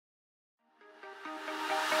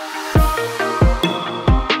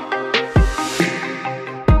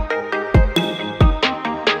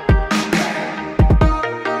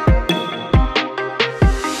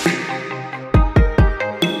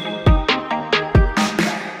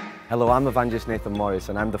Hello, I'm Evangelist Nathan Morris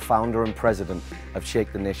and I'm the founder and president of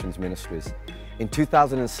Shake the Nations Ministries. In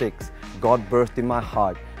 2006, God birthed in my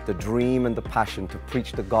heart the dream and the passion to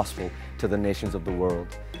preach the gospel to the nations of the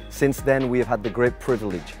world. Since then, we have had the great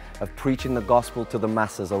privilege of preaching the gospel to the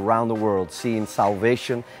masses around the world, seeing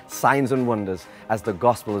salvation, signs and wonders as the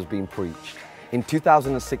gospel is being preached. In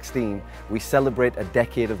 2016, we celebrate a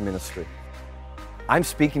decade of ministry. I'm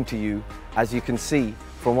speaking to you, as you can see,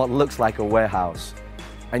 from what looks like a warehouse.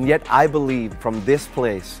 And yet I believe from this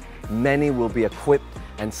place, many will be equipped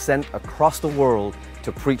and sent across the world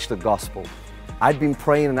to preach the gospel. I've been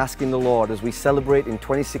praying and asking the Lord as we celebrate in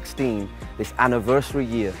 2016, this anniversary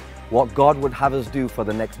year, what God would have us do for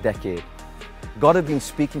the next decade. God had been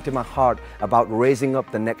speaking to my heart about raising up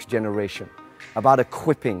the next generation, about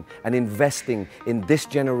equipping and investing in this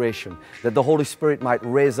generation, that the Holy Spirit might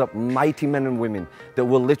raise up mighty men and women that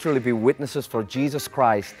will literally be witnesses for Jesus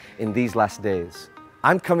Christ in these last days.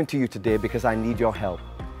 I'm coming to you today because I need your help.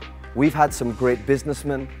 We've had some great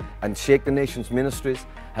businessmen, and Shake the Nations Ministries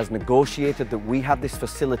has negotiated that we have this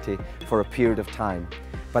facility for a period of time.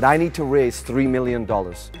 But I need to raise $3 million.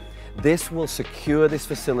 This will secure this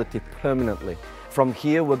facility permanently. From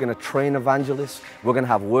here, we're going to train evangelists, we're going to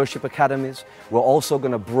have worship academies, we're also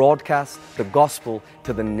going to broadcast the gospel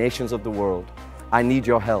to the nations of the world. I need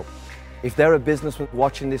your help. If there are businessmen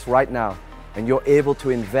watching this right now, and you're able to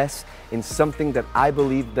invest in something that I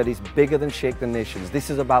believe that is bigger than Shake the Nations. This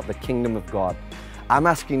is about the kingdom of God. I'm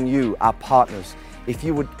asking you, our partners, if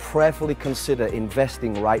you would prayerfully consider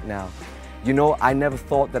investing right now. You know, I never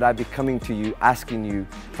thought that I'd be coming to you asking you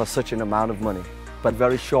for such an amount of money. But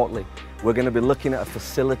very shortly, we're going to be looking at a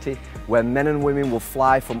facility where men and women will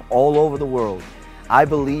fly from all over the world. I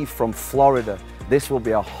believe from Florida, this will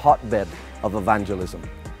be a hotbed of evangelism.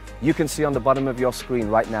 You can see on the bottom of your screen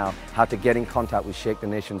right now how to get in contact with Shake the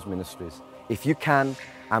Nations Ministries. If you can,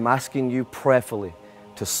 I'm asking you prayerfully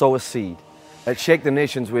to sow a seed. At Shake the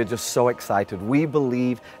Nations, we're just so excited. We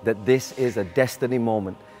believe that this is a destiny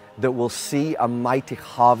moment that will see a mighty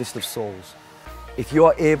harvest of souls. If you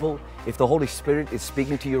are able, if the Holy Spirit is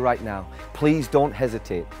speaking to you right now, please don't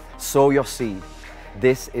hesitate. Sow your seed.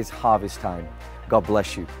 This is harvest time. God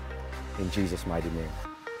bless you. In Jesus' mighty name.